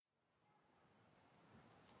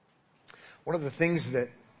One of the things that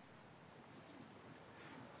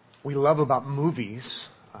we love about movies,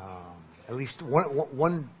 at least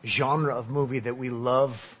one genre of movie that we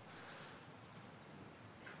love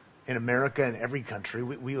in America and every country,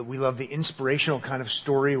 we love the inspirational kind of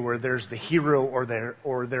story where there's the hero or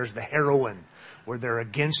there's the heroine, where they're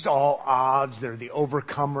against all odds, they're the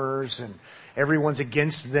overcomers, and everyone's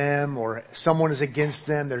against them, or someone is against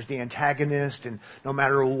them. There's the antagonist, and no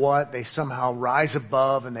matter what, they somehow rise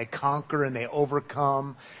above and they conquer and they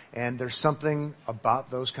overcome. And there's something about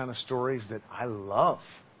those kind of stories that I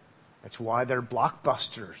love. That's why they're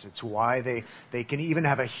blockbusters. It's why they can even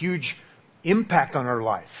have a huge impact on our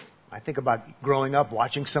life. I think about growing up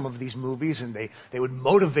watching some of these movies, and they would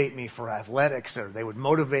motivate me for athletics, or they would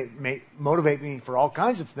motivate me for all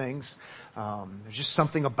kinds of things. There's just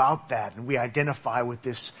something about that, and we identify with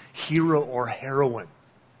this hero or heroine,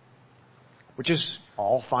 which is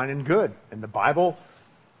all fine and good. And the Bible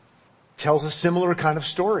tells a similar kind of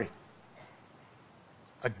story.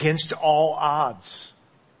 Against all odds,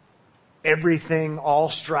 everything all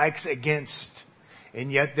strikes against, and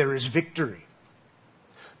yet there is victory.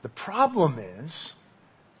 The problem is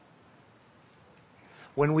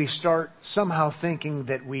when we start somehow thinking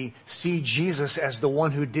that we see Jesus as the one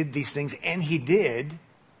who did these things, and he did,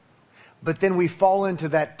 but then we fall into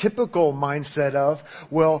that typical mindset of,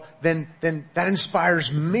 well, then that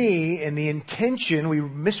inspires me, and the intention, we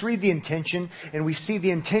misread the intention, and we see the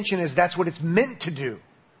intention as that's what it's meant to do.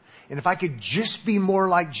 And if I could just be more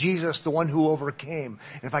like Jesus, the one who overcame,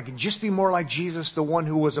 and if I could just be more like Jesus, the one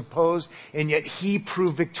who was opposed, and yet he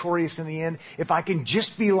proved victorious in the end, if I can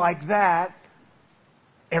just be like that,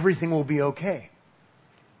 everything will be okay.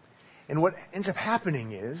 And what ends up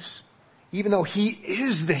happening is, even though he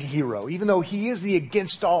is the hero, even though he is the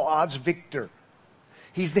against all odds victor,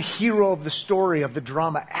 he's the hero of the story, of the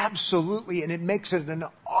drama, absolutely, and it makes it an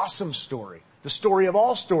awesome story, the story of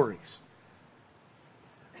all stories.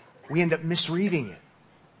 We end up misreading it.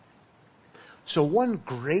 So one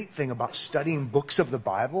great thing about studying books of the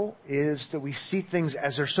Bible is that we see things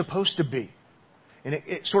as they're supposed to be. And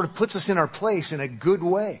it sort of puts us in our place in a good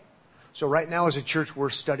way. So right now as a church,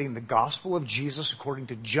 we're studying the Gospel of Jesus according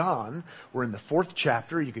to John. We're in the 4th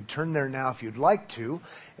chapter. You can turn there now if you'd like to.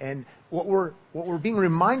 And what we're being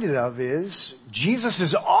reminded of is Jesus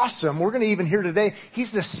is awesome. We're going to even hear today,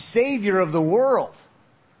 he's the Savior of the world.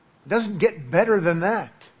 It doesn't get better than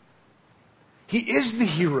that. He is the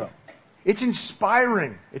hero. It's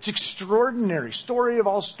inspiring. It's extraordinary. Story of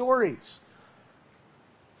all stories.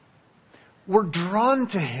 We're drawn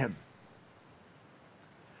to him.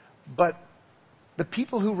 But the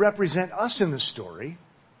people who represent us in the story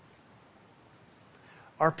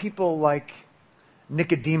are people like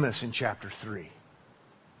Nicodemus in chapter 3.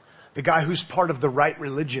 The guy who's part of the right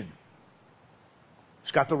religion,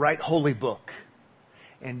 who's got the right holy book,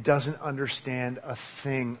 and doesn't understand a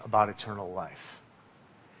thing about eternal life.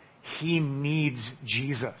 He needs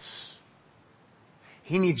Jesus.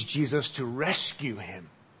 He needs Jesus to rescue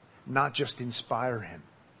him, not just inspire him.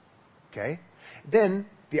 Okay? Then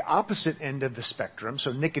the opposite end of the spectrum,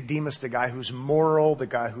 so Nicodemus, the guy who's moral, the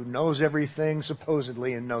guy who knows everything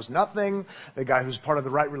supposedly and knows nothing, the guy who's part of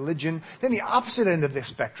the right religion. Then the opposite end of this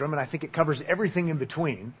spectrum, and I think it covers everything in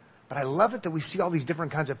between, but I love it that we see all these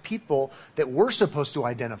different kinds of people that we're supposed to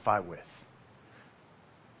identify with.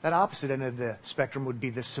 That opposite end of the spectrum would be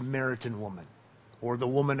the Samaritan woman, or the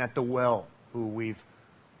woman at the well, who we've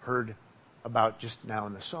heard about just now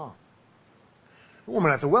in the song. The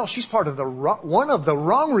woman at the well, she's part of one of the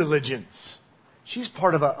wrong religions. She's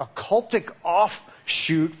part of a cultic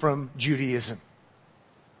offshoot from Judaism.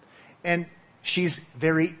 And she's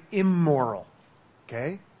very immoral.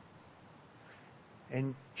 Okay?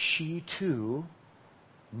 And she too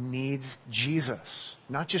needs Jesus.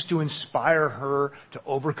 Not just to inspire her to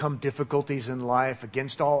overcome difficulties in life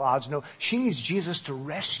against all odds. No, she needs Jesus to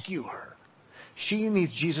rescue her. She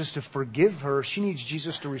needs Jesus to forgive her. She needs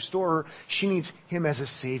Jesus to restore her. She needs him as a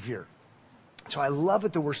savior. So I love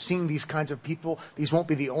it that we're seeing these kinds of people. These won't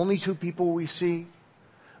be the only two people we see.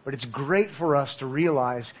 But it's great for us to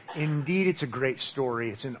realize, indeed, it's a great story.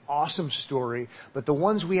 It's an awesome story. But the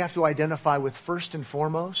ones we have to identify with first and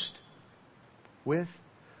foremost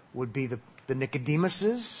would be the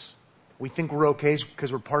Nicodemuses. We think we're okay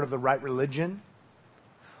because we're part of the right religion.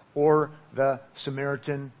 Or the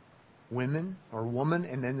Samaritan women or woman,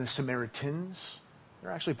 and then the Samaritans.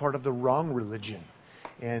 They're actually part of the wrong religion.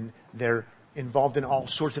 And they're involved in all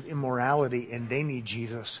sorts of immorality, and they need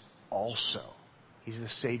Jesus also. He's the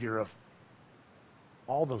Savior of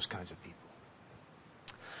all those kinds of people.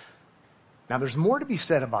 Now, there's more to be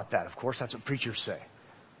said about that, of course. That's what preachers say.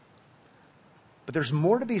 But there's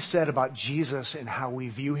more to be said about Jesus and how we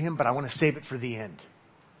view him, but I want to save it for the end.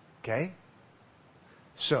 Okay?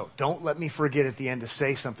 So don't let me forget at the end to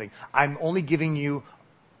say something. I'm only giving you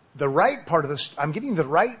the right part of this. I'm giving you the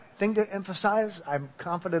right thing to emphasize. I'm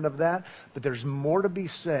confident of that. But there's more to be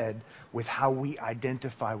said with how we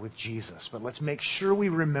identify with Jesus. But let's make sure we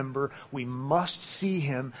remember we must see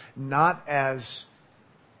him not as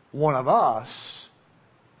one of us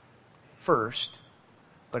first,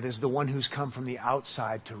 but as the one who's come from the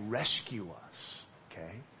outside to rescue us.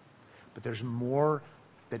 Okay? But there's more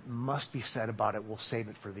that must be said about it. We'll save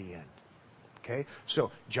it for the end. Okay?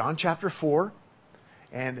 So, John chapter 4.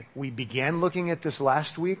 And we began looking at this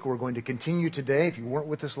last week. We're going to continue today. If you weren't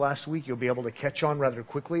with us last week, you'll be able to catch on rather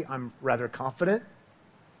quickly. I'm rather confident.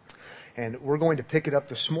 And we're going to pick it up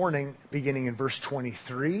this morning, beginning in verse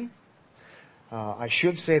 23. I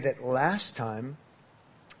should say that last time,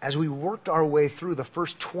 as we worked our way through the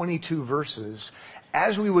first 22 verses,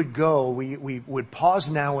 as we would go, we would pause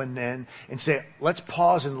now and then and say, let's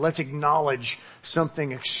pause and let's acknowledge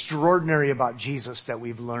something extraordinary about Jesus that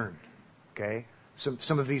we've learned. Okay?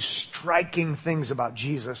 Some of these striking things about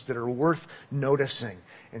Jesus that are worth noticing.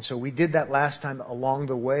 And so we did that last time along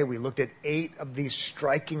the way. We looked at 8 of these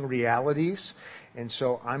striking realities. And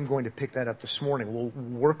so I'm going to pick that up this morning. We'll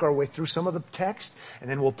work our way through some of the text, and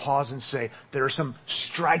then we'll pause and say, there are some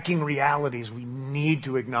striking realities we need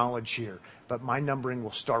to acknowledge here. But my numbering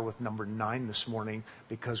will start with number 9 this morning,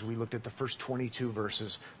 because we looked at the first 22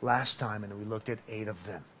 verses last time, and we looked at 8 of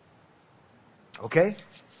them. Okay?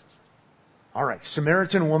 All right,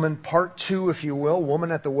 Samaritan woman, part 2, if you will.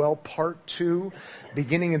 Woman at the well, part 2,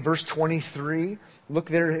 beginning in verse 23. Look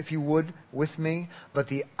there, if you would, with me. But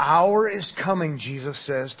the hour is coming, Jesus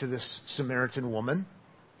says to this Samaritan woman.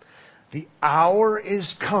 The hour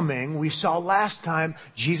is coming. We saw last time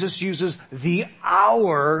Jesus uses the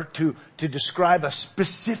hour to describe a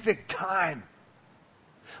specific time.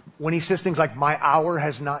 When he says things like, my hour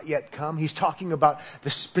has not yet come, he's talking about the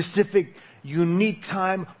specific unique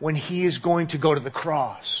time when he is going to go to the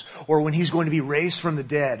cross, or when he's going to be raised from the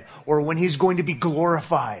dead, or when he's going to be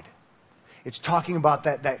glorified. It's talking about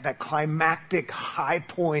that climactic high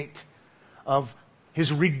point of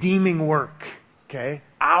his redeeming work. Okay?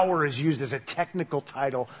 Hour is used as a technical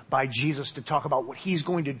title by Jesus to talk about what he's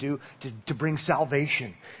going to do to bring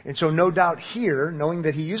salvation. And so no doubt here, knowing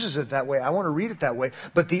that he uses it that way, I want to read it that way,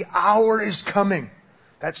 but the hour is coming.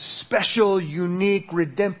 That special, unique,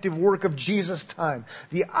 redemptive work of Jesus' time.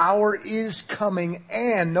 The hour is coming,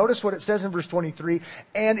 and notice what it says in verse 23,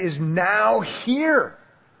 and is now here.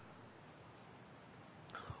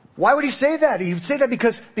 Why would he say that? He would say that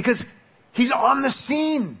because he's on the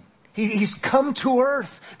scene. He's come to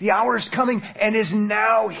earth. The hour is coming and is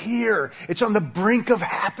now here. It's on the brink of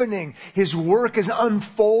happening. His work is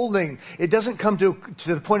unfolding. It doesn't come to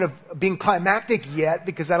the point of being climactic yet,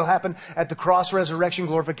 because that'll happen at the cross, resurrection,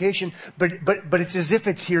 glorification. But it's as if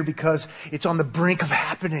it's here because it's on the brink of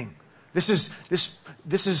happening. This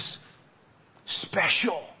is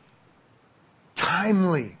special,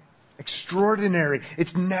 timely, extraordinary.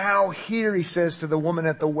 It's now here, he says to the woman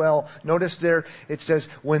at the well. Notice there it says,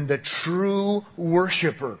 when the true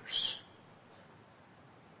worshipers.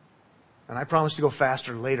 And I promise to go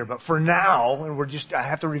faster later, but for now, and I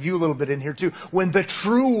have to review a little bit in here too. When the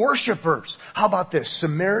true worshipers, how about this?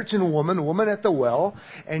 Samaritan woman at the well,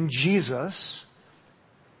 and Jesus,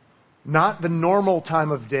 not the normal time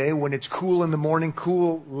of day when it's cool in the morning,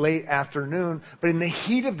 cool late afternoon, but in the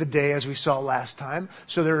heat of the day, as we saw last time.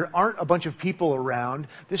 So there aren't a bunch of people around.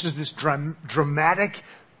 This is this dramatic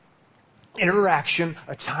interaction.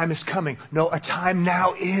 A time is coming. No, a time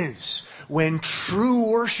now is when true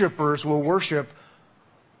worshipers will worship.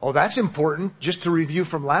 Oh, that's important, just to review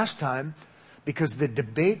from last time, because the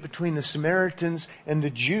debate between the Samaritans and the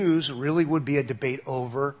Jews really would be a debate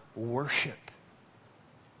over worship.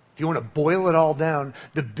 If you want to boil it all down,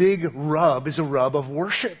 the big rub is a rub of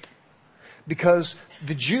worship. Because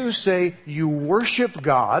the Jews say you worship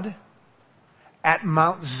God at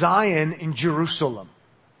Mount Zion in Jerusalem.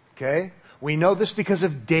 Okay? We know this because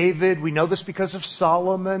of David. We know this because of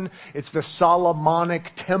Solomon. It's the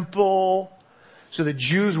Solomonic temple. So the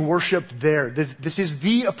Jews worshiped there. This is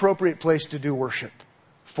the appropriate place to do worship.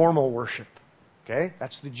 Formal worship. Okay?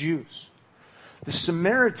 That's the Jews. The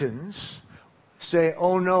Samaritans say,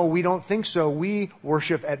 oh no, we don't think so. We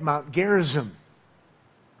worship at Mount Gerizim.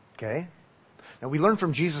 Okay? Now we learned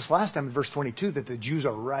from Jesus last time in verse 22 that the Jews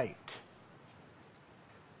are right.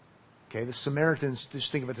 Okay, the Samaritans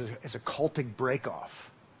just think of it as a cultic break-off.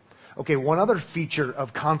 Okay, one other feature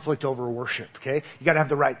of conflict over worship, okay? You gotta have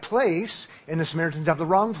the right place, and the Samaritans have the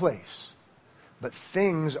wrong place. but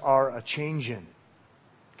things are a-changing.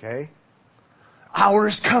 Okay? Hour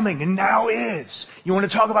is coming, and now is. You want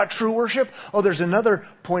to talk about true worship? Oh, there's another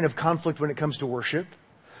point of conflict when it comes to worship.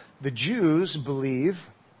 The Jews believe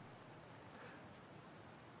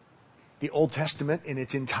the Old Testament in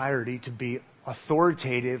its entirety to be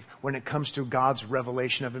authoritative when it comes to God's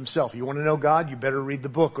revelation of himself. You want to know God? You better read the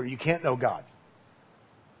book, or you can't know God.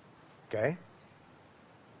 Okay?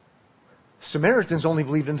 Samaritans only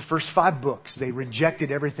believed in the first 5 books. They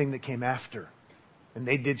rejected everything that came after. And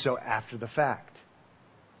they did so after the fact.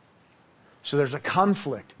 So there's a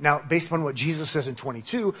conflict. Now, based upon what Jesus says in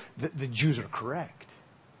 22, the Jews are correct.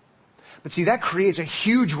 But see, that creates a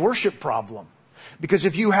huge worship problem. Because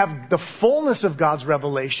if you have the fullness of God's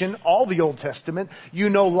revelation, all the Old Testament, you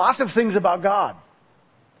know lots of things about God.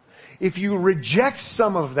 If you reject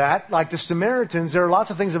some of that, like the Samaritans, there are lots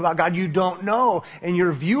of things about God you don't know. And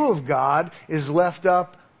your view of God is left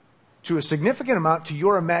up to a significant amount to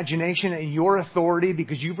your imagination and your authority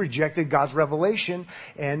because you've rejected God's revelation.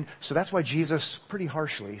 And so that's why Jesus pretty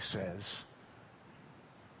harshly says,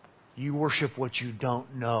 you worship what you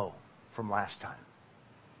don't know from last time.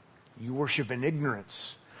 You worship in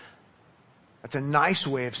ignorance. That's a nice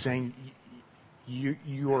way of saying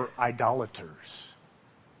you're idolaters.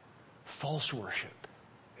 False worship.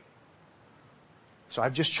 So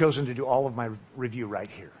I've just chosen to do all of my review right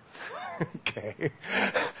here. Okay.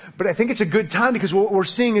 But I think it's a good time because what we're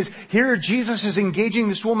seeing is here Jesus is engaging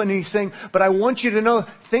this woman and he's saying, but I want you to know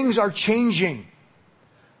things are changing.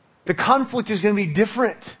 The conflict is going to be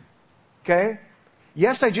different. Okay.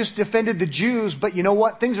 Yes, I just defended the Jews, but you know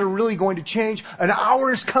what? Things are really going to change. An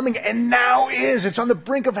hour is coming, and now is. It's on the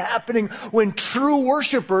brink of happening when true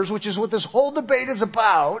worshipers, which is what this whole debate is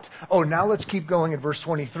about. Oh, now let's keep going at verse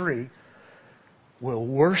 23. Will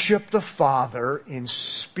worship the Father in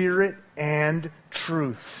spirit and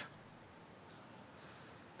truth.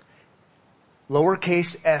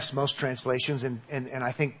 Lowercase s, most translations, and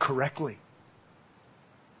I think correctly.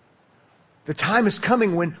 The time is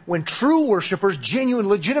coming when true worshipers, genuine,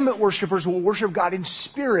 legitimate worshipers will worship God in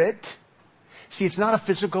spirit. See, it's not a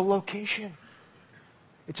physical location.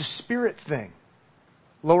 It's a spirit thing.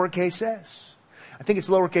 Lowercase s. I think it's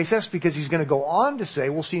lowercase s because he's going to go on to say,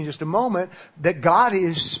 we'll see in just a moment, that God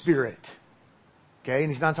is spirit. Okay,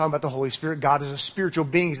 and he's not talking about the Holy Spirit. God is a spiritual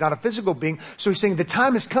being. He's not a physical being. So he's saying the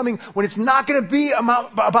time is coming when it's not going to be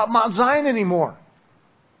about Mount Zion anymore.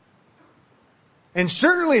 And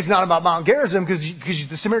certainly it's not about Mount Gerizim because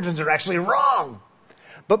the Samaritans are actually wrong.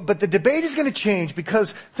 But the debate is going to change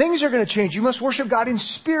because things are going to change. You must worship God in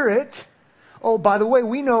spirit. Oh, by the way,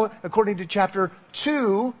 we know, according to chapter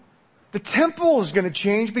 2, the temple is going to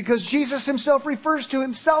change because Jesus himself refers to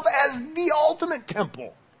himself as the ultimate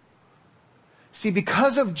temple. See,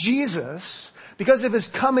 because of Jesus, because of his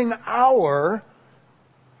coming hour,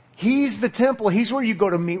 he's the temple. He's where you go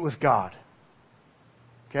to meet with God.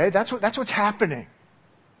 Okay, that's what's happening.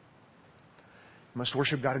 You must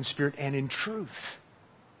worship God in spirit and in truth.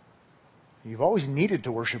 You've always needed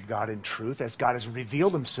to worship God in truth as God has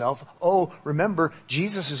revealed himself. Oh, remember,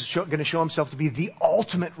 Jesus is going to show himself to be the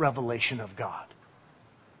ultimate revelation of God.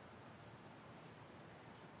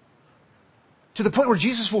 To the point where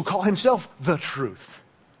Jesus will call himself the truth.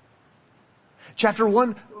 Chapter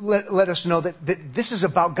 1 let us know that this is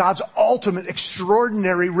about God's ultimate,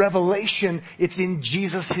 extraordinary revelation. It's in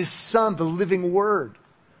Jesus, his Son, the living Word.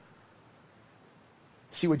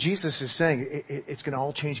 See what Jesus is saying? It's going to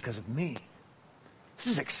all change because of me. This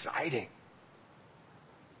is exciting.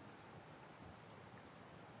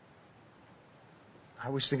 I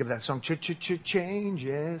always think of that song,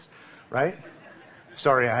 Changes, right?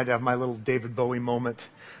 Sorry, I had to have my little David Bowie moment.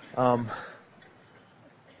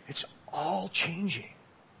 It's all changing.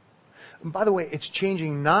 And by the way, it's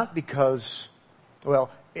changing not because,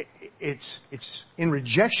 it's in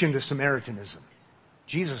rejection to Samaritanism.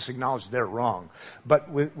 Jesus acknowledged they're wrong. But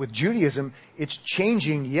with Judaism, it's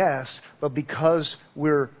changing, yes, but because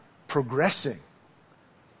we're progressing.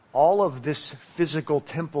 All of this physical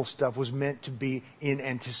temple stuff was meant to be in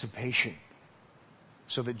anticipation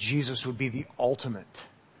so that Jesus would be the ultimate.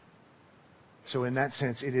 So in that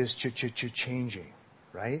sense, it is changing,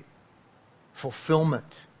 right?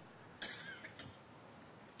 Fulfillment.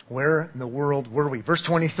 Where in the world were we? Verse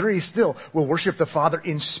 23 still, we'll worship the Father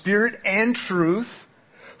in spirit and truth,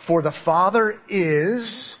 for the Father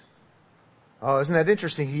is... Oh, isn't that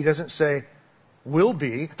interesting? He doesn't say will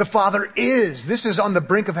be. The Father is. This is on the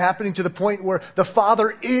brink of happening to the point where the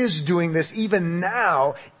Father is doing this even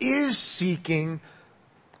now, is seeking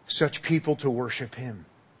such people to worship him.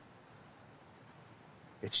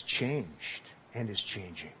 It's changed and is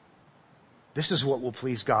changing. This is what will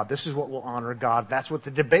please God. This is what will honor God. That's what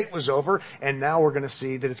the debate was over. And now we're going to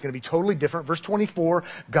see that it's going to be totally different. Verse 24,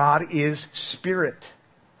 God is spirit.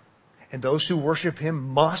 And those who worship him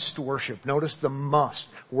must worship. Notice the must.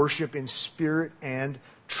 Worship in spirit and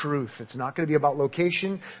truth. It's not going to be about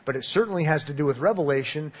location, but it certainly has to do with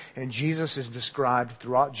revelation. And Jesus is described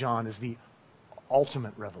throughout John as the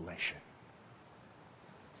ultimate revelation.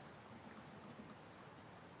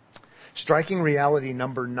 Striking reality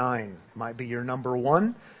number 9 might be your number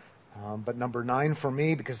 1, but number 9 for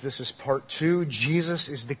me, because this is part 2, Jesus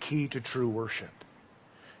is the key to true worship.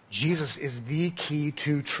 Jesus is the key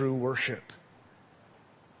to true worship.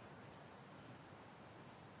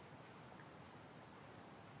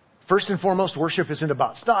 First and foremost, worship isn't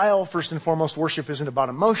about style. First and foremost, worship isn't about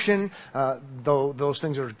emotion, though those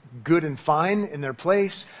things are good and fine in their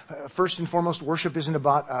place. First and foremost, worship isn't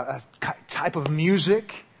about a type of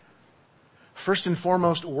music. First and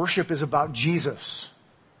foremost, worship is about Jesus.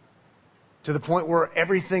 To the point where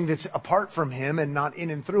everything that's apart from him and not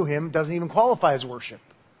in and through him doesn't even qualify as worship.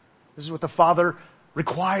 This is what the Father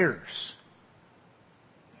requires.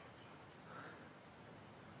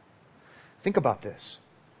 Think about this.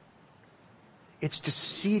 It's to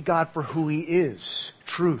see God for who he is,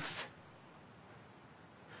 truth.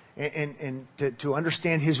 And to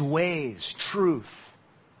understand his ways, truth.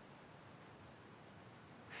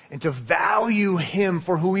 And to value him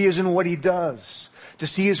for who he is and what he does. To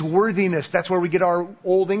see his worthiness. That's where we get our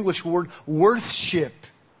old English word, worthship.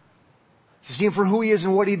 To see him for who he is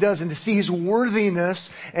and what he does. And to see his worthiness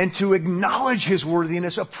and to acknowledge his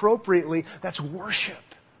worthiness appropriately. That's worship.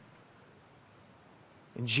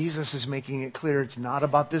 And Jesus is making it clear it's not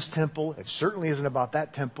about this temple. It certainly isn't about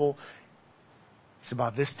that temple. It's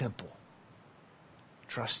about this temple.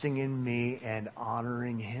 Trusting in me and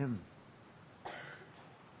honoring him.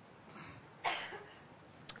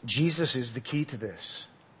 Jesus is the key to this.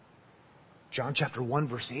 John chapter 1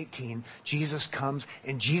 verse 18, Jesus comes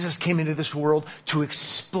and Jesus came into this world to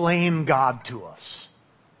explain God to us.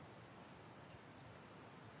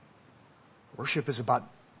 Worship is about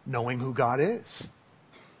knowing who God is.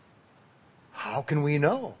 How can we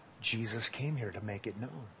know? Jesus came here to make it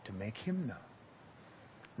known, to make him known.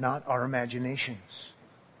 Not our imaginations.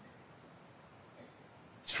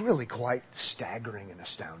 It's really quite staggering and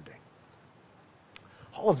astounding.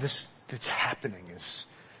 All of this that's happening is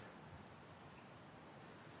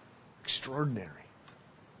extraordinary.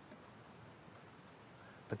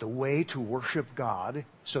 But the way to worship God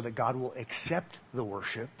so that God will accept the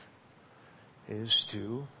worship is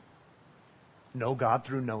to know God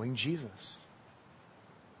through knowing Jesus.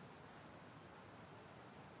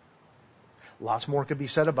 Lots more could be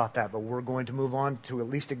said about that, but we're going to move on to at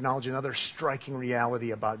least acknowledge another striking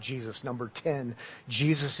reality about Jesus. Number 10,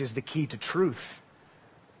 Jesus is the key to truth.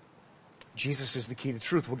 Jesus is the key to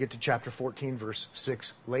truth. We'll get to chapter 14, verse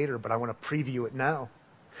 6 later, but I want to preview it now.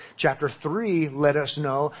 Chapter 3 let us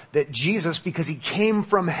know that Jesus, because he came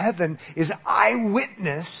from heaven, is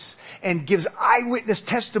eyewitness and gives eyewitness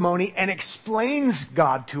testimony and explains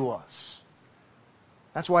God to us.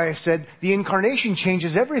 That's why I said the incarnation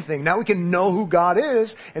changes everything. Now we can know who God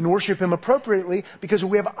is and worship him appropriately because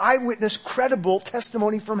we have eyewitness, credible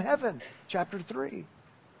testimony from heaven. Chapter 3.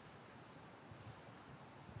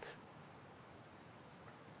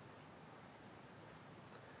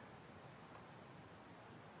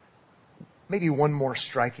 Maybe one more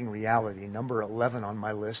striking reality, number 11 on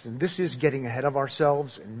my list, and this is getting ahead of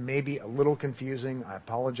ourselves and maybe a little confusing. I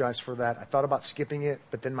apologize for that. I thought about skipping it,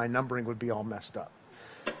 but then my numbering would be all messed up.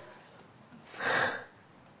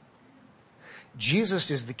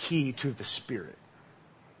 Jesus is the key to the Spirit.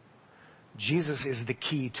 Jesus is the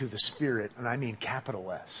key to the Spirit, and I mean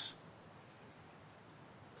capital S.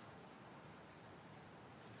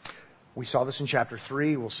 We saw this in chapter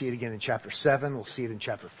 3. We'll see it again in chapter 7. We'll see it in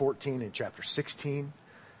chapter 14 and chapter 16.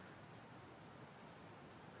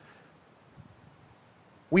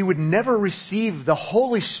 We would never receive the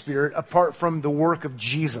Holy Spirit apart from the work of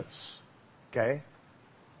Jesus. Okay?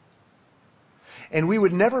 And we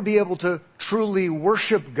would never be able to truly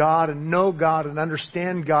worship God and know God and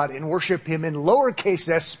understand God and worship him in lowercase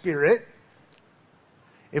s spirit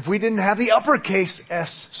if we didn't have the uppercase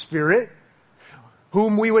S Spirit,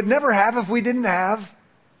 whom we would never have if we didn't have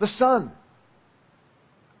the Son.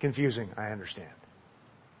 Confusing, I understand.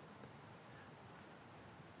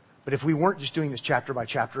 But if we weren't just doing this chapter by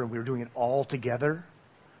chapter and we were doing it all together,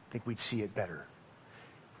 I think we'd see it better.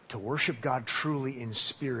 To worship God truly in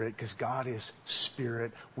spirit, because God is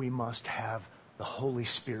spirit, we must have the Holy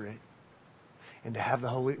Spirit. And to have the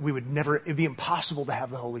Holy, it'd be impossible to have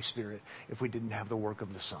the Holy Spirit if we didn't have the work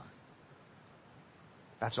of the Son.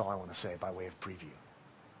 That's all I want to say by way of preview.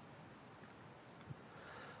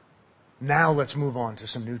 Now let's move on to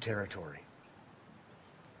some new territory.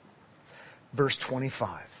 Verse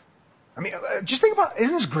 25. I mean, just think about,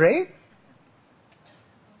 isn't this great?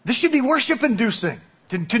 This should be worship-inducing,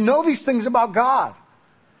 to know these things about God.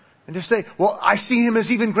 And to say, well, I see him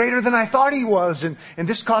as even greater than I thought he was, and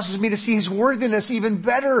this causes me to see his worthiness even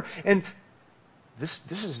better. And this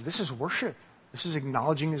is worship. This is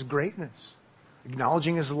acknowledging his greatness,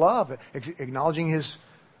 acknowledging his love, acknowledging his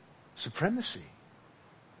supremacy.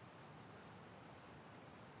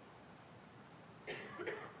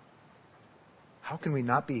 How can we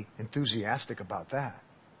not be enthusiastic about that?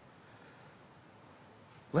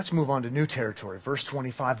 Let's move on to new territory. Verse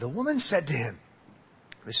 25, the woman said to him,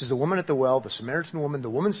 this is the woman at the well, the Samaritan woman, the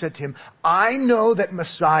woman said to him, I know that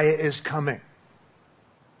Messiah is coming,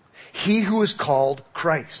 he who is called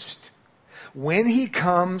Christ. When he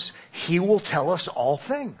comes, he will tell us all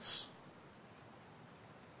things.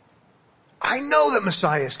 I know that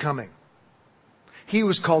Messiah is coming, he who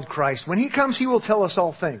is called Christ. When he comes, he will tell us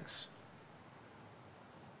all things.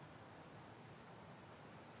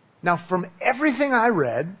 Now, from everything I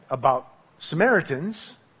read about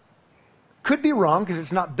Samaritans, could be wrong because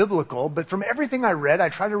it's not biblical, but from everything I read, I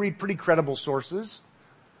try to read pretty credible sources.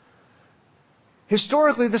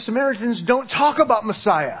 Historically, the Samaritans don't talk about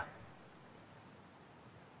Messiah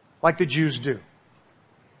like the Jews do.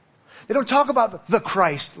 They don't talk about the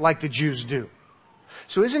Christ like the Jews do.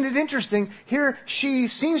 So isn't it interesting? Here she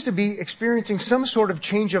seems to be experiencing some sort of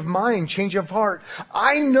change of mind, change of heart.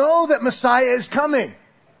 I know that Messiah is coming.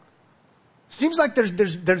 Seems like there's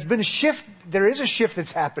been a shift. There is a shift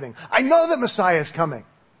that's happening. I know that Messiah is coming.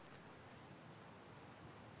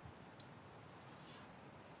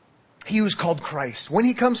 He who is called Christ. When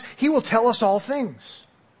he comes, he will tell us all things.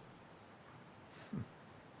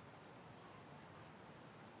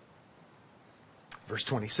 Verse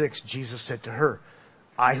 26, Jesus said to her,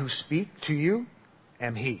 I who speak to you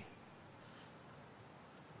am he.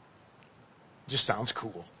 Just sounds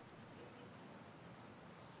cool.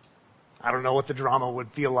 I don't know what the drama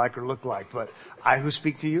would feel like or look like, but I who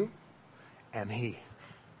speak to you am he.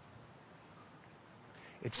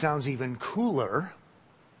 It sounds even cooler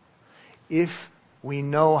if we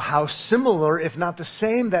know how similar, if not the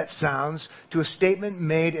same, that sounds to a statement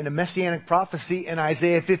made in a messianic prophecy in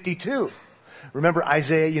Isaiah 52. Remember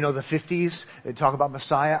Isaiah, the 50s, they talk about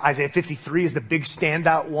Messiah. Isaiah 53 is the big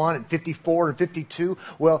standout one, and 54 and 52.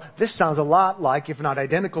 Well, this sounds a lot like, if not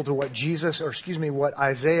identical to what what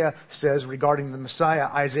Isaiah says regarding the Messiah.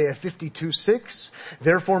 Isaiah 52:6.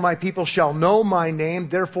 Therefore my people shall know my name.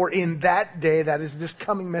 Therefore in that day, that is this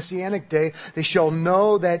coming messianic day, they shall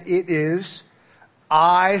know that it is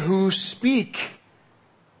I who speak.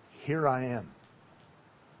 Here I am.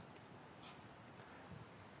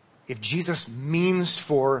 If Jesus means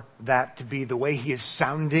for that to be the way he is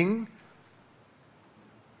sounding,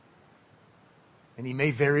 and he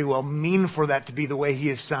may very well mean for that to be the way he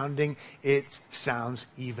is sounding, it sounds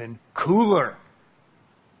even cooler.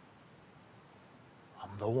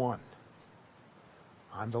 I'm the one.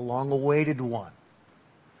 I'm the long-awaited one.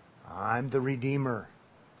 I'm the Redeemer.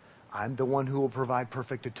 I'm the one who will provide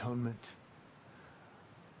perfect atonement.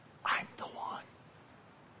 I'm the one.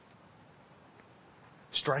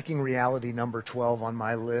 Striking reality number 12 on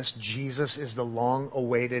my list, Jesus is the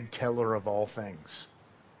long-awaited teller of all things.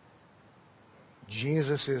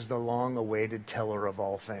 Jesus is the long-awaited teller of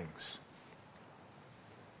all things.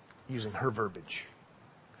 Using her verbiage.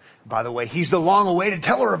 By the way, he's the long-awaited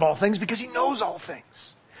teller of all things because he knows all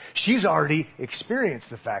things. She's already experienced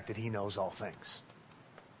the fact that he knows all things.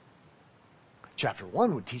 Chapter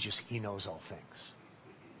 1 would teach us he knows all things.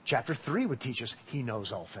 Chapter 3 would teach us he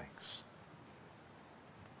knows all things.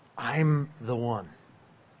 I'm the one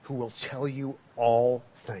who will tell you all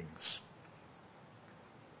things.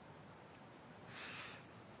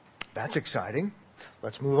 That's exciting.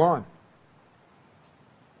 Let's move on.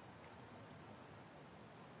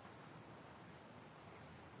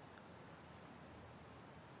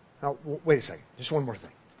 Now, wait a second. Just one more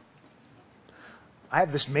thing. I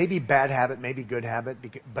have this maybe bad habit, maybe good habit,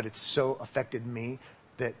 but it's so affected me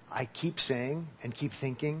that I keep saying and keep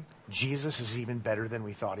thinking Jesus is even better than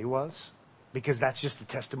we thought he was, because that's just the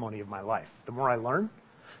testimony of my life. The more I learn,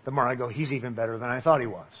 the more I go, he's even better than I thought he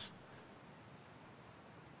was.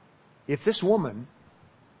 If this woman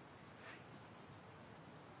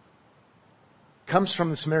comes from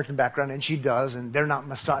the Samaritan background, and she does, and they're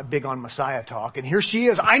not big on Messiah talk, and here she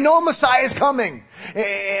is, I know Messiah is coming,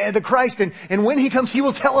 the Christ, and when he comes, he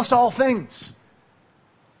will tell us all things.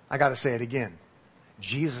 I got to say it again.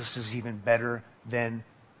 Jesus is even better than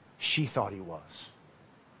she thought he was.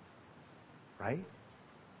 right?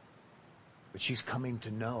 But she's coming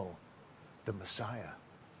to know the Messiah,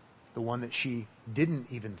 the one that she didn't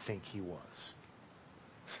even think he was.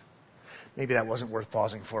 Maybe that wasn't worth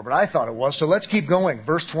pausing for, but I thought it was. So let's keep going.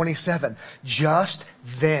 Verse 27. Just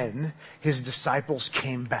then his disciples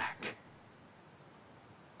came back.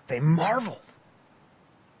 They marveled.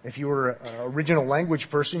 If you were an original language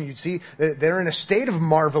person, you'd see that they're in a state of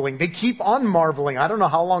marveling. They keep on marveling. I don't know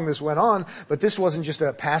how long this went on, but this wasn't just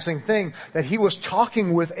a passing thing, that he was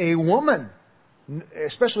talking with a woman.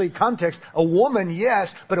 Especially context, a woman,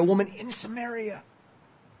 yes, but a woman in Samaria.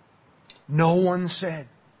 No one said,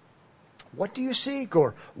 "What do you seek?"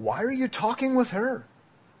 or "Why are you talking with her?"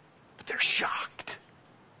 But they're shocked.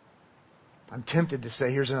 I'm tempted to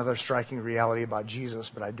say, here's another striking reality about Jesus,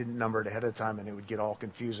 but I didn't number it ahead of time and it would get all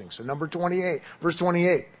confusing. So number 28, verse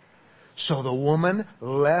 28. So the woman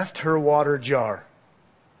left her water jar.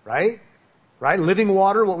 Right? Right? Living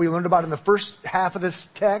water, what we learned about in the first half of this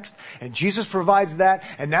text. And Jesus provides that.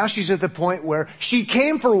 And now she's at the point where she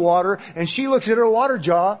came for water and she looks at her water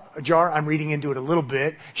jar. I'm reading into it a little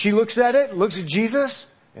bit. She looks at it, looks at Jesus,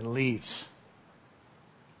 and leaves.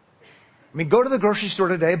 I mean, go to the grocery store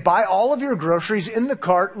today, buy all of your groceries in the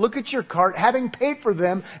cart, look at your cart, having paid for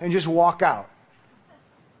them, and just walk out.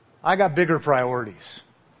 I got bigger priorities.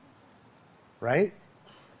 Right?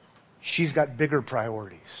 She's got bigger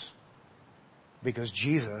priorities. Because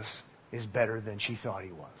Jesus is better than she thought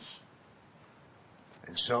he was.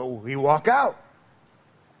 And so we walk out.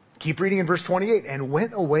 Keep reading in verse 28. And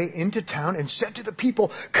went away into town and said to the people,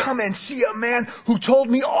 "Come and see a man who told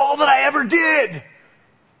me all that I ever did.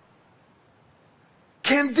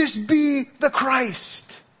 Can this be the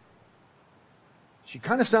Christ?" She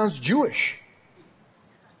kind of sounds Jewish.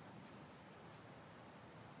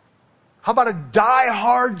 How about a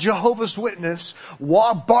die-hard Jehovah's Witness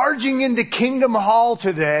barging into Kingdom Hall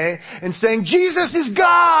today and saying, "Jesus is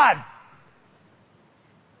God"?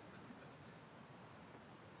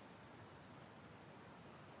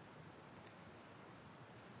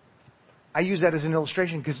 I use that as an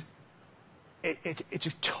illustration because it's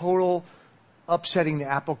a total upsetting the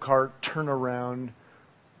apple cart, turn around,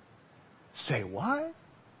 say, "What?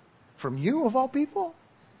 From you of all people?"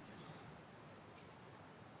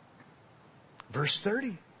 Verse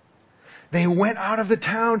 30. They went out of the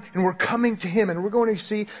town and were coming to him. And we're going to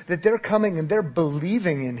see that they're coming and they're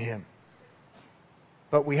believing in him.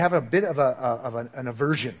 But we have a bit of an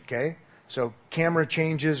aversion, okay? So camera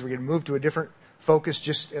changes. We're going to move to a different focus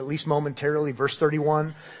just at least momentarily. Verse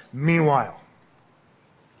 31. Meanwhile,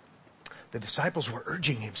 the disciples were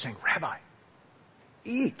urging him, saying, "Rabbi,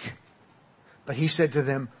 eat." But he said to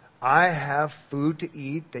them, "I have food to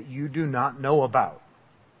eat that you do not know about."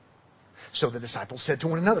 So the disciples said to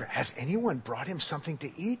one another, "Has anyone brought him something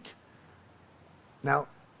to eat?" Now,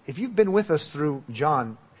 if you've been with us through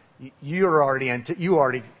John, you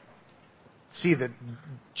already see that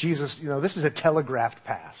Jesus, this is a telegraphed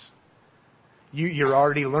pass. You're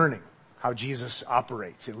already learning how Jesus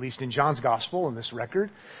operates, at least in John's gospel, in this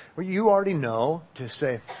record, where you already know to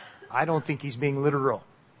say, "I don't think he's being literal."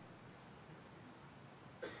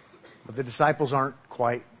 But the disciples aren't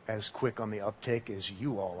quite as quick on the uptake as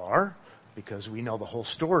you all are, because we know the whole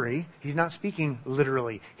story. He's not speaking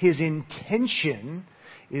literally. His intention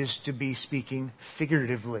is to be speaking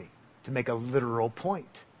figuratively, to make a literal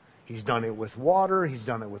point. He's done it with water. He's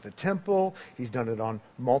done it with a temple. He's done it on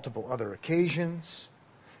multiple other occasions.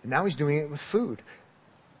 And now he's doing it with food.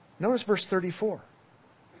 Notice verse 34.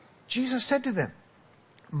 Jesus said to them,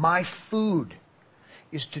 "My food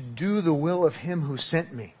is to do the will of him who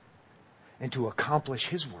sent me and to accomplish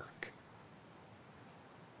his work."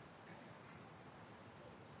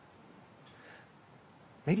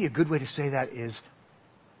 Maybe a good way to say that is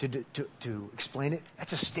to explain it.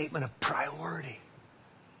 That's a statement of priority.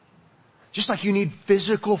 Just like you need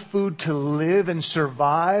physical food to live and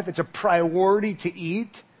survive, it's a priority to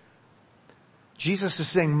eat. Jesus is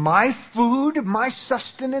saying, my food, my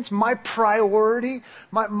sustenance, my priority,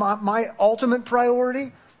 my ultimate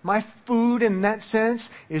priority, my food in that sense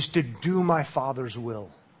is to do my Father's will.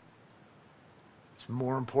 It's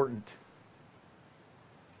more important.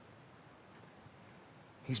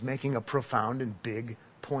 He's making a profound and big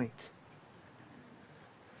point.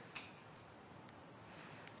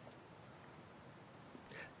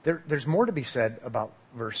 There's more to be said about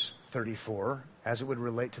verse 34 as it would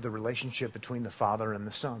relate to the relationship between the Father and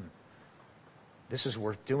the Son. This is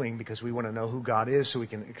worth doing because we want to know who God is so we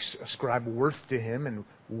can ascribe worth to him and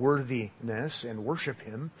worthiness and worship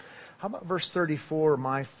him. How about verse 34?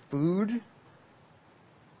 My food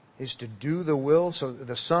is to do the will. So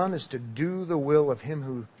the Son is to do the will of him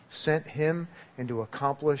who sent him and to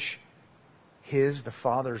accomplish the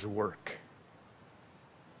Father's work.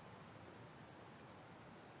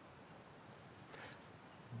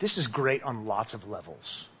 This is great on lots of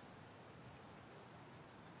levels.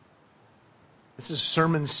 This is a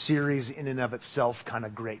sermon series in and of itself kind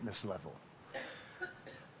of greatness level.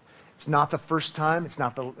 It's not the first time, it's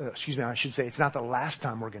not the last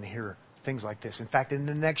time we're going to hear things like this. In fact, in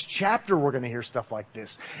the next chapter, we're going to hear stuff like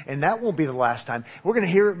this. And that won't be the last time. We're going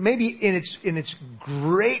to hear maybe in its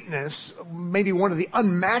greatness, maybe one of the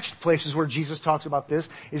unmatched places where Jesus talks about this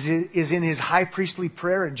is in his high priestly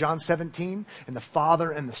prayer in John 17, and the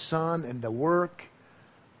Father and the Son and the work.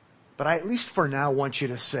 But I, at least for now, want you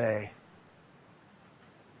to say,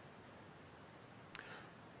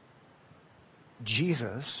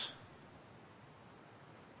 Jesus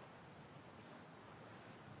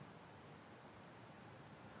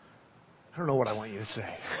I don't know what I want you to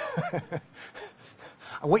say.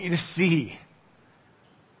 I want you to see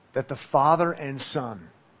that the Father and Son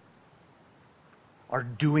are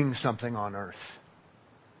doing something on earth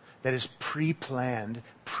that is pre-planned,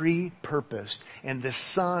 pre-purposed, and the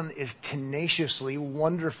Son is tenaciously,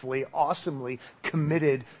 wonderfully, awesomely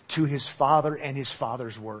committed to his Father and his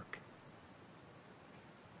Father's work.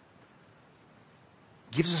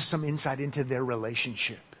 Gives us some insight into their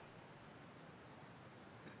relationship.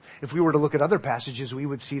 If we were to look at other passages, we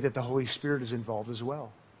would see that the Holy Spirit is involved as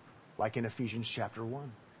well, like in Ephesians chapter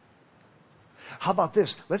 1. How about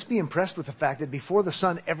this? Let's be impressed with the fact that before the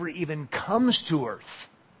Son ever even comes to earth,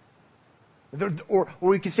 or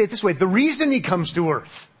we can say it this way, the reason he comes to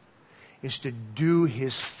earth is to do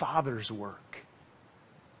his Father's work.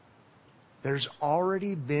 There's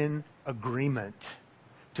already been agreement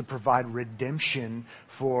to provide redemption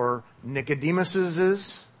for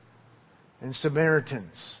Nicodemuses and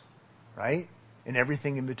Samaritans. Right? And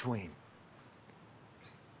everything in between.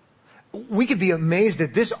 We could be amazed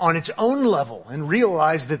at this on its own level and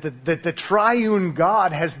realize that the triune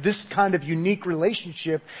God has this kind of unique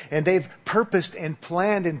relationship, and they've purposed and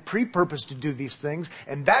planned and pre-purposed to do these things,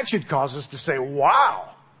 and that should cause us to say,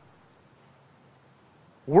 wow,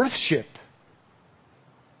 worship.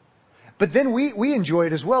 But then we enjoy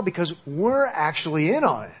it as well because we're actually in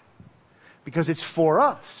on it, because it's for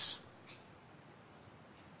us.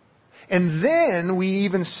 And then we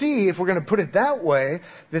even see, if we're going to put it that way,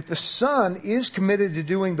 that the Son is committed to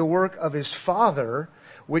doing the work of his Father,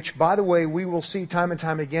 which, by the way, we will see time and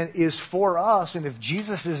time again, is for us. And if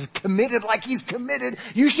Jesus is committed like he's committed,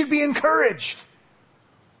 you should be encouraged.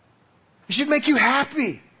 It should make you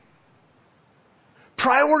happy.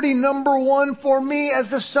 Priority number one for me as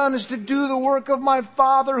the Son is to do the work of my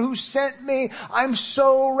Father who sent me. I'm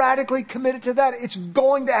so radically committed to that. It's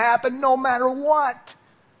going to happen no matter what.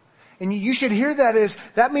 And you should hear that as,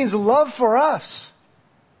 that means love for us.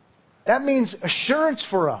 That means assurance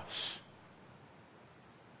for us.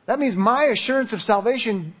 That means my assurance of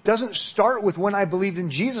salvation doesn't start with when I believed in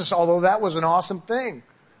Jesus, although that was an awesome thing.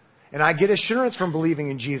 And I get assurance from believing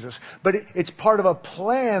in Jesus. But it's part of a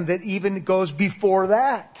plan that even goes before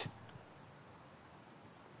that.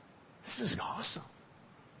 This is awesome.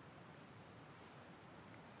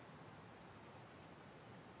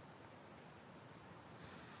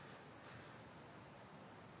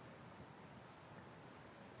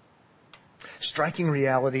 Striking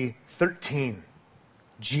reality 13.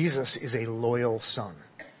 Jesus is a loyal son.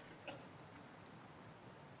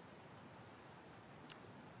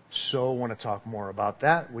 So I want to talk more about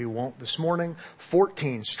that. We won't this morning.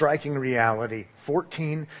 14. Striking reality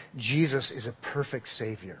 14. Jesus is a perfect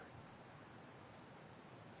Savior.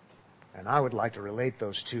 And I would like to relate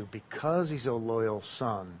those two. Because he's a loyal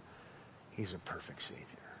son, he's a perfect Savior.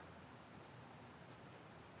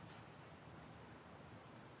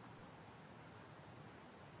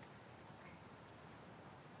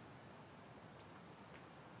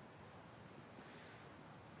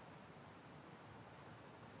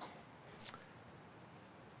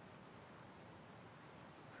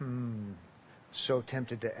 So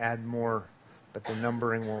tempted to add more, but the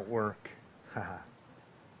numbering won't work.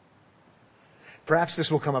 Perhaps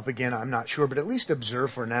this will come up again, I'm not sure, but at least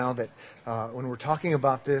observe for now that when we're talking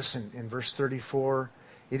about this in verse 34,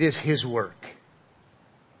 it is his work.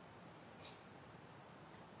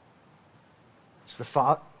 It's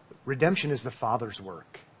redemption is the Father's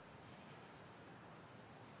work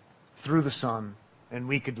through the Son, and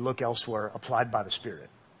we could look elsewhere, applied by the Spirit.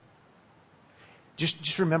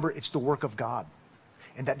 Just remember, it's the work of God.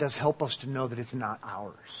 And that does help us to know that it's not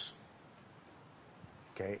ours.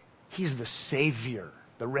 Okay? He's the Savior,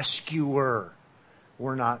 the rescuer.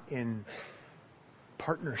 We're not in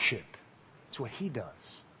partnership. It's what he does.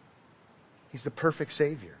 He's the perfect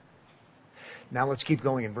Savior. Now let's keep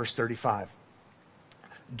going in verse 35.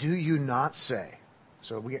 Do you not say?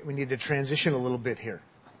 So we need to transition a little bit here.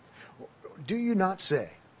 Do you not say,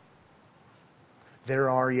 there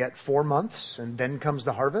are yet 4 months and then comes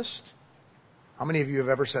the harvest? How many of you have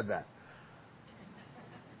ever said that?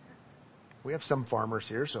 We have some farmers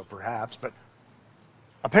here, so perhaps, but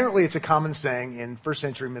apparently it's a common saying in first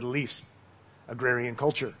century Middle East agrarian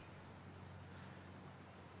culture.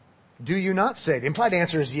 Do you not say? The implied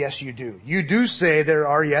answer is yes, you do. You do say there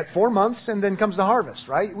are yet 4 months and then comes the harvest,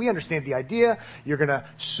 right? We understand the idea. You're going to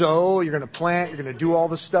sow, you're going to plant, you're going to do all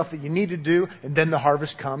the stuff that you need to do, and then the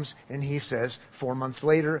harvest comes, and he says 4 months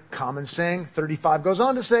later, common saying, 35 goes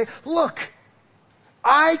on to say, look,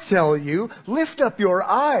 I tell you, lift up your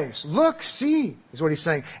eyes. Look, see, is what he's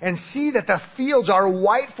saying, and see that the fields are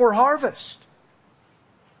white for harvest.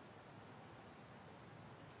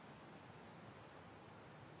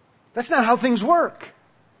 That's not how things work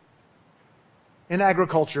in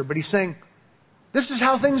agriculture. But he's saying, this is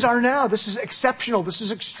how things are now. This is exceptional. This is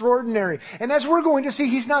extraordinary. And as we're going to see,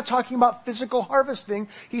 he's not talking about physical harvesting.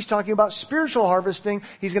 He's talking about spiritual harvesting.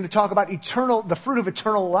 He's going to talk about the fruit of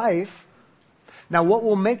eternal life. Now, what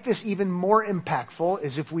will make this even more impactful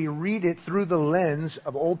is if we read it through the lens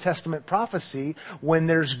of Old Testament prophecy, when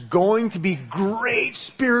there's going to be great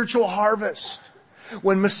spiritual harvest.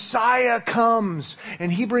 When Messiah comes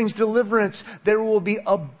and he brings deliverance, there will be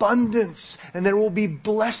abundance and there will be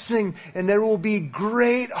blessing and there will be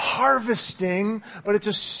great harvesting, but it's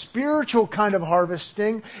a spiritual kind of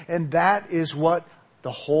harvesting, and that is what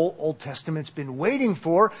the whole Old Testament's been waiting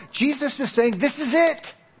for. Jesus is saying, this is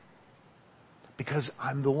it, because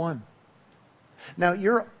I'm the one. Now,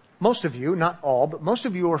 most of you, not all, but most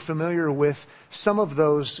of you are familiar with some of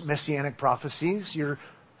those messianic prophecies. You're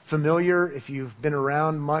familiar, if you've been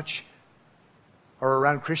around much or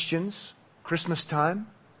around Christians, Christmas time,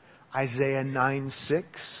 Isaiah 9:6. You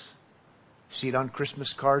see it on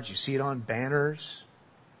Christmas cards, you see it on banners.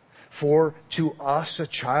 For to us a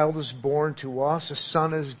child is born, to us a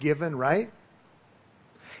son is given, right?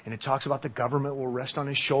 And it talks about the government will rest on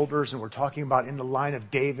his shoulders, and we're talking about in the line of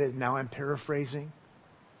David. Now I'm paraphrasing.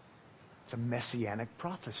 It's a messianic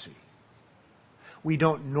prophecy. We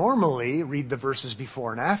don't normally read the verses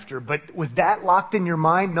before and after, but with that locked in your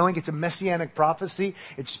mind, knowing it's a messianic prophecy,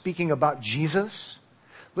 it's speaking about Jesus.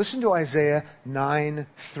 Listen to Isaiah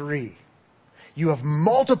 9:3. You have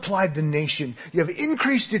multiplied the nation. You have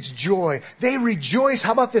increased its joy. They rejoice.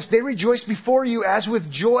 How about this? They rejoice before you as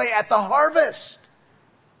with joy at the harvest.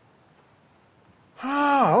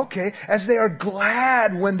 Okay. As they are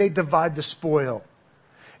glad when they divide the spoil.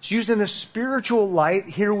 It's used in a spiritual light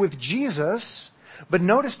here with Jesus. But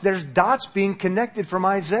notice there's dots being connected from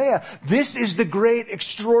Isaiah. This is the great,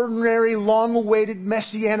 extraordinary, long-awaited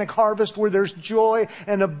messianic harvest where there's joy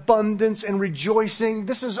and abundance and rejoicing.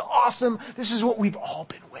 This is awesome. This is what we've all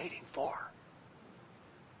been waiting for.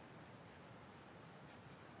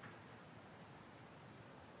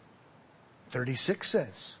 Verse 36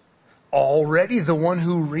 says, already the one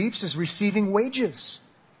who reaps is receiving wages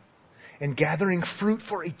and gathering fruit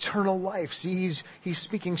for eternal life. See, he's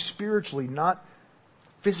speaking spiritually, not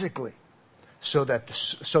physically, so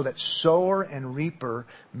that sower and reaper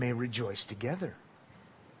may rejoice together.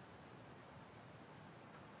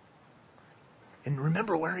 And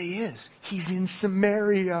remember where he is. He's in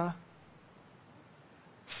Samaria.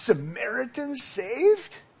 Samaritans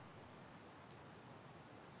saved?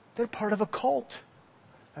 They're part of a cult.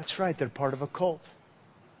 That's right, they're part of a cult.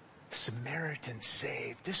 Samaritans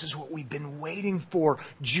saved. This is what we've been waiting for,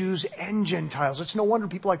 Jews and Gentiles. It's no wonder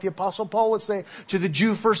people like the Apostle Paul would say, to the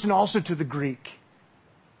Jew first and also to the Greek,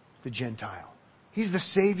 the Gentile. He's the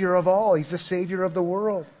Savior of all. He's the Savior of the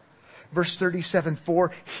world. Verse 37,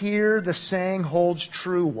 for here the saying holds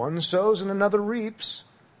true, one sows and another reaps.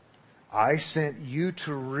 I sent you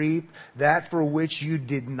to reap that for which you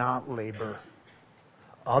did not labor.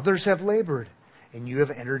 Others have labored, and you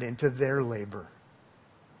have entered into their labor.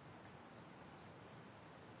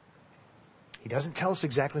 He doesn't tell us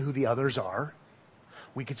exactly who the others are.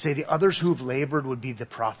 We could say the others who've labored would be the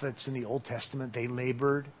prophets in the Old Testament. They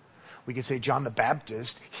labored. We could say John the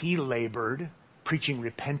Baptist, he labored, preaching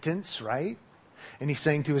repentance, right? And he's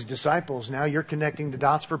saying to his disciples, now you're connecting the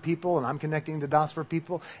dots for people, and I'm connecting the dots for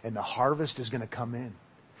people, and the harvest is going to come in.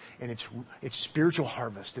 And it's spiritual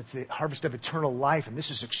harvest. It's the harvest of eternal life, and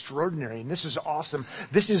this is extraordinary, and this is awesome.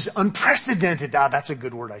 This is unprecedented. That's a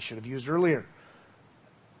good word I should have used earlier.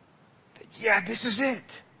 Yeah, this is it.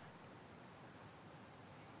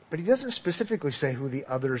 But he doesn't specifically say who the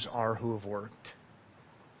others are who have worked.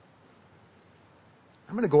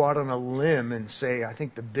 I'm going to go out on a limb and say I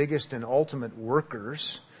think the biggest and ultimate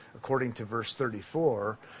workers, according to verse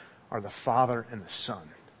 34, are the Father and the Son.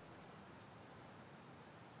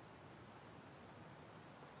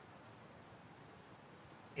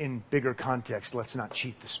 in bigger context, let's not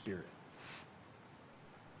cheat the Spirit.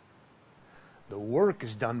 The work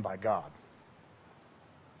is done by God.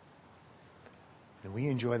 And we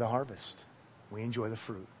enjoy the harvest. We enjoy the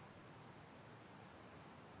fruit.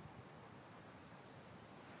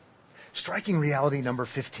 Striking reality number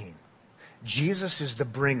 15. Jesus is the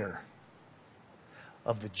bringer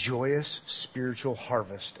of the joyous spiritual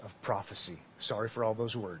harvest of prophecy. Sorry for all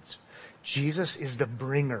those words. Jesus is the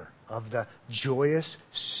bringer of the joyous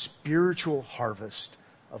spiritual harvest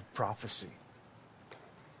of prophecy.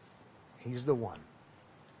 He's the one.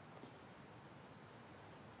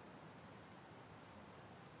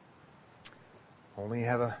 Only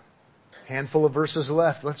have a handful of verses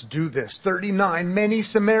left. Let's do this. 39, many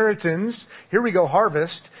Samaritans. Here we go,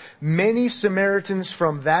 harvest. Many Samaritans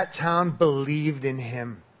from that town believed in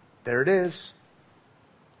him. There it is.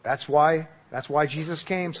 That's why Jesus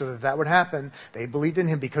came, so that would happen. They believed in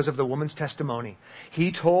him because of the woman's testimony.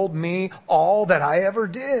 He told me all that I ever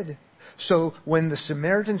did. So when the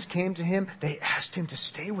Samaritans came to him, they asked him to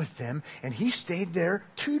stay with them, and he stayed there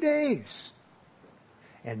 2 days.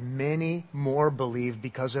 And many more believed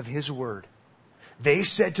because of his word. They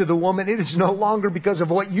said to the woman, it is no longer because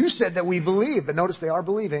of what you said that we believe. But notice they are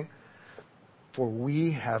believing. For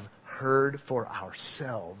we have heard for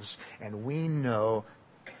ourselves, and we know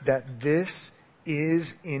that this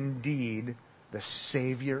is indeed the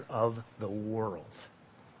Savior of the world.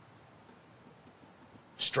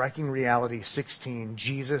 Striking reality 16,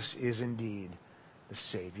 Jesus is indeed the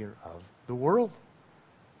Savior of the world.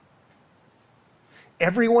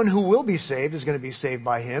 Everyone who will be saved is going to be saved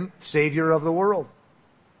by him, Savior of the world.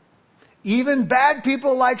 Even bad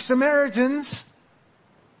people like Samaritans,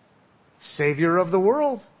 Savior of the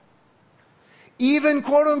world. Even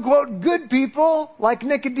quote unquote good people like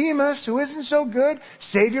Nicodemus, who isn't so good,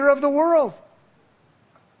 Savior of the world.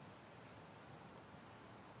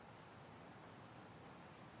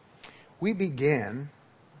 We began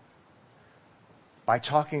by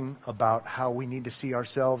talking about how we need to see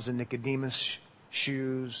ourselves in Nicodemus'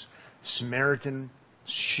 shoes, Samaritan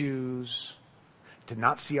shoes, to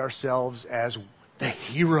not see ourselves as the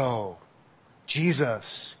hero,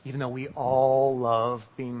 Jesus, even though we all love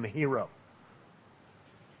being the hero.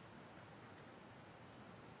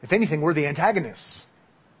 If anything, we're the antagonists.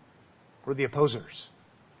 We're the opposers.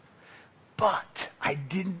 But I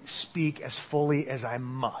didn't speak as fully as I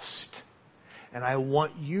must. And I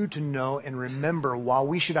want you to know and remember, while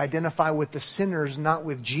we should identify with the sinners, not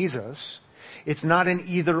with Jesus, it's not an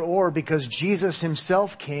either or, because Jesus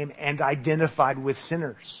himself came and identified with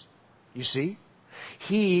sinners. You see?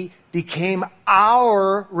 He became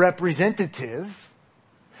our representative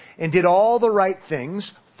and did all the right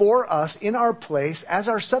things for us in our place as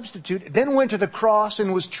our substitute, then went to the cross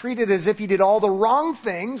and was treated as if he did all the wrong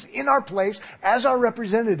things in our place as our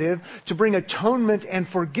representative to bring atonement and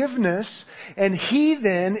forgiveness. And he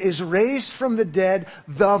then is raised from the dead,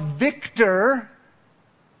 the victor,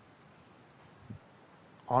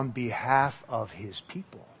 on behalf of his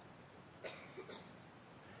people.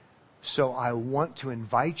 So I want to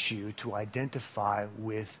invite you to identify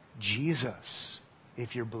with Jesus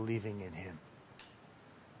if you're believing in him.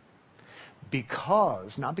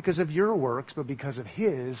 Because, not because of your works, but because of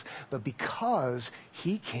his, but because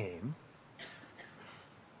he came,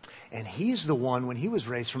 and he's the one, when he was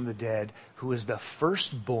raised from the dead, who is the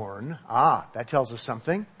firstborn. That tells us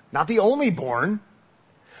something. Not the only born.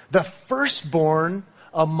 The firstborn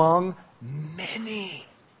among many.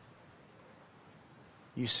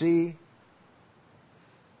 You see,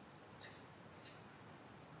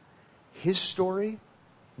 his story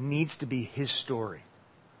needs to be his story.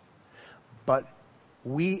 But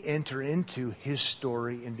we enter into his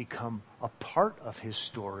story and become a part of his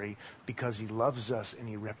story because he loves us and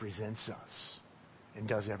he represents us and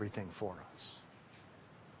does everything for us.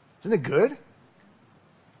 Isn't it good?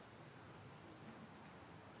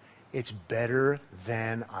 It's better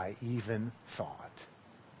than I even thought.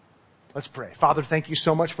 Let's pray. Father, thank you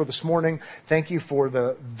so much for this morning. Thank you for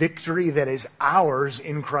the victory that is ours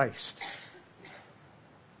in Christ.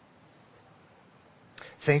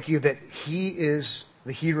 Thank you that he is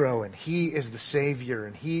the hero and he is the Savior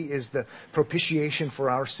and he is the propitiation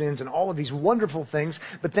for our sins and all of these wonderful things.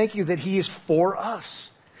 But thank you that he is for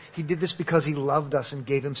us. He did this because he loved us and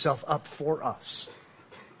gave himself up for us.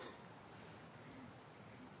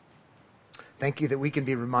 Thank you that we can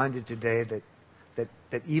be reminded today that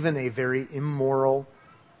even a very immoral,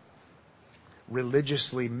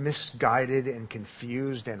 religiously misguided and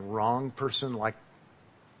confused and wrong person like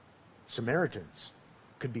Samaritans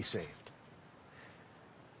could be saved.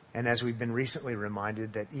 And as we've been recently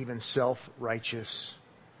reminded, that even self-righteous,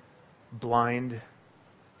 blind,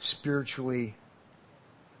 spiritually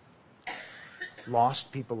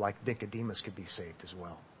lost people like Nicodemus could be saved as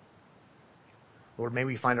well. Lord, may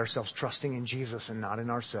we find ourselves trusting in Jesus and not in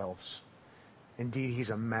ourselves. Indeed, He's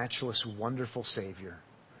a matchless, wonderful Savior.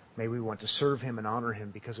 May we want to serve Him and honor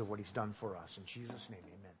Him because of what He's done for us. In Jesus' name,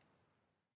 amen.